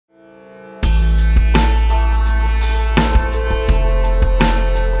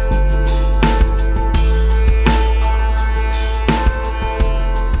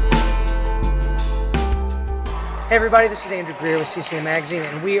Hey everybody, this is Andrew Greer with CCM Magazine,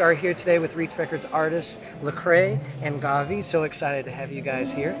 and we are here today with Reach Records artists Lecrae and GAWVI. So excited to have you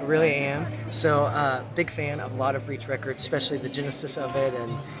guys here. I really am. So big fan of a lot of Reach Records, especially the genesis of it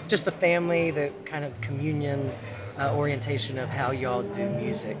and just the family, the kind of communion orientation of how y'all do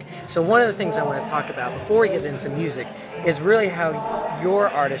music. So one of the things I want to talk about before we get into music is really how your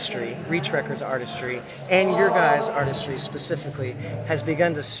artistry, Reach Records artistry, and your guys' artistry specifically has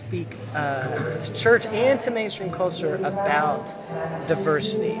begun to speak to church and to mainstream culture about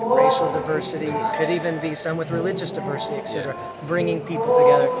diversity, racial diversity, could even be some with religious diversity, etc., bringing people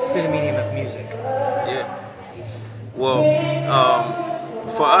together through the medium of music. Yeah. Well,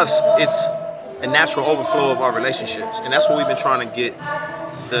 for us, it's a natural overflow of our relationships, and that's what we've been trying to get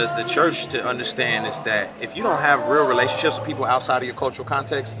the church to understand, is that if you don't have real relationships with people outside of your cultural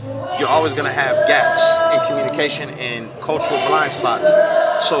context, you're always going to have gaps in communication and cultural blind spots.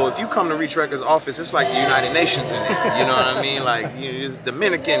 So if you come to Reach Records office, it's like the United Nations in there, you know what I mean? Like, it's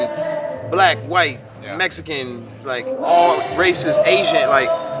Dominican, black, white, Mexican, like all races, Asian, like,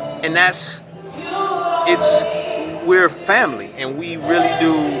 and we're family, and we really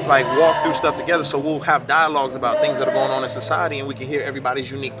do like walk through stuff together. So we'll have dialogues about things that are going on in society, and we can hear everybody's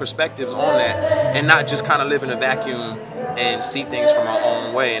unique perspectives on that, and not just kind of live in a vacuum and see things from our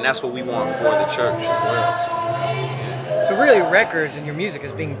own way. And that's what we want for the church as well. So really, records and your music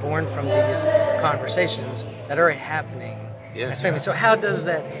is being born from these conversations that are happening. Yeah. So how does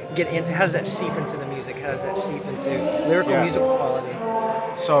that get into? How does that seep into the music? How does that seep into lyrical musical quality?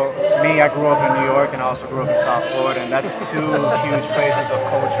 So me, I grew up in New York and I also grew up in South Florida, and that's two huge places of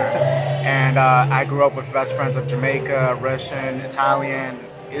culture. And I grew up with best friends of Jamaica, Russian, Italian,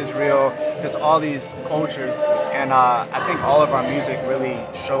 Israel, just all these cultures. And I think all of our music really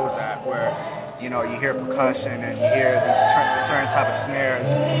shows that, where you know, you hear percussion and you hear these certain type of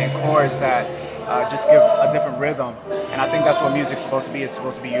snares and chords that just give a different rhythm. And I think that's what music's supposed to be. It's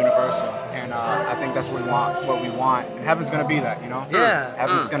supposed to be universal. And I think that's what we want. And heaven's gonna be that, you know? Yeah.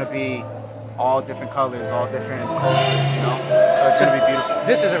 Heaven's gonna be all different colors, all different cultures, you know? So it's gonna be beautiful.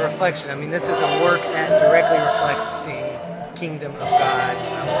 This is a reflection. I mean, this is a work at directly reflecting Kingdom of God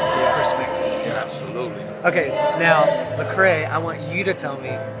perspectives. Absolutely. Okay, now Lecrae, I want you to tell me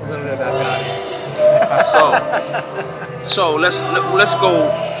a little bit about God. So let's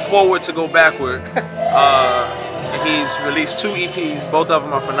go forward to go backward. He's released 2 EPs. Both of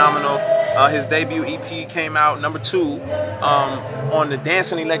them are phenomenal. His debut EP came out #2 on the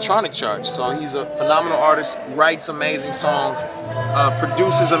dance and electronic chart. So he's a phenomenal artist, writes amazing songs,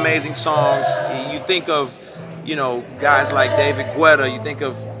 produces amazing songs. You think of, you know, guys like David Guetta, you think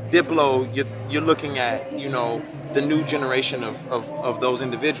of Diplo, you're looking at, you know, the new generation of those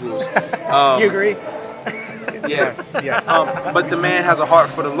individuals. You agree? Yes. Yes. But the man has a heart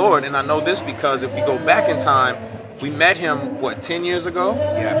for the Lord, and I know this because if we go back in time, we met him, what, 10 years ago?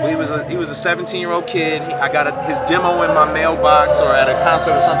 Yeah. He was a 17-year-old kid. I got his demo in my mailbox or at a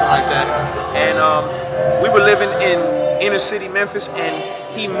concert or something like that. And we were living in inner city Memphis, and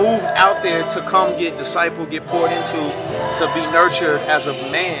he moved out there to come get discipled, get poured into, to be nurtured as a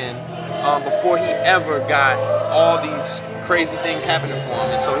man before he ever got all these crazy things happening for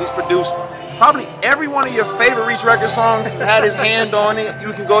him. And so he's produced probably every one of your favorite Reach Records songs. Has had his hand on it.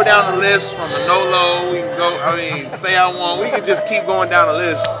 You can go down the list from a No-Lo. We can go, Say I Want. We can just keep going down the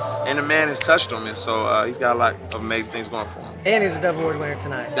list. And the man has touched them. And so he's got a lot of amazing things going for him. And he's a Dove Award winner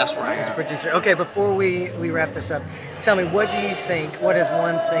tonight. That's right. He's a producer. Okay, before we wrap this up, tell me, what do you think, what is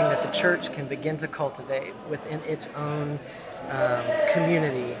one thing that the church can begin to cultivate within its own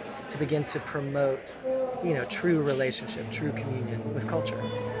community to begin to promote, you know, true relationship, true communion with culture?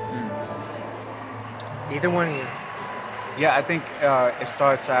 Either one of you. Yeah, I think it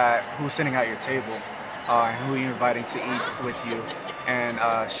starts at who's sitting at your table and who you're inviting to eat with you, and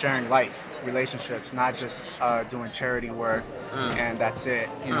sharing life, relationships, not just doing charity work and that's it,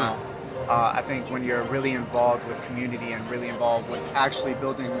 you know. I think when you're really involved with community and really involved with actually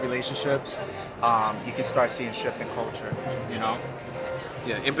building relationships, you can start seeing shift in culture, you know.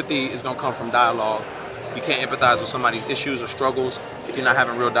 Yeah, empathy is going to come from dialogue. You can't empathize with somebody's issues or struggles if you're not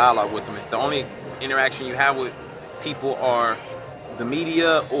having real dialogue with them. If the only interaction you have with people are the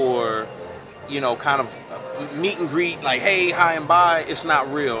media or, you know, kind of meet and greet, like, hey, hi and bye, it's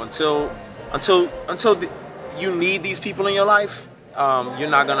not real. Until you need these people in your life, you're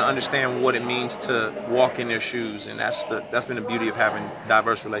not going to understand what it means to walk in their shoes. And that's been the beauty of having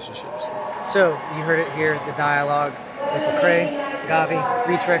diverse relationships. So you heard it here, the dialogue with Lecrae GAWVI,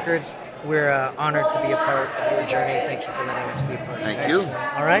 Reach Records. We're honored to be a part of your journey. Thank you for letting us be a part of it. Thank you.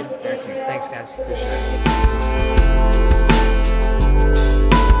 All right? Thank you. Thanks, guys. Appreciate it.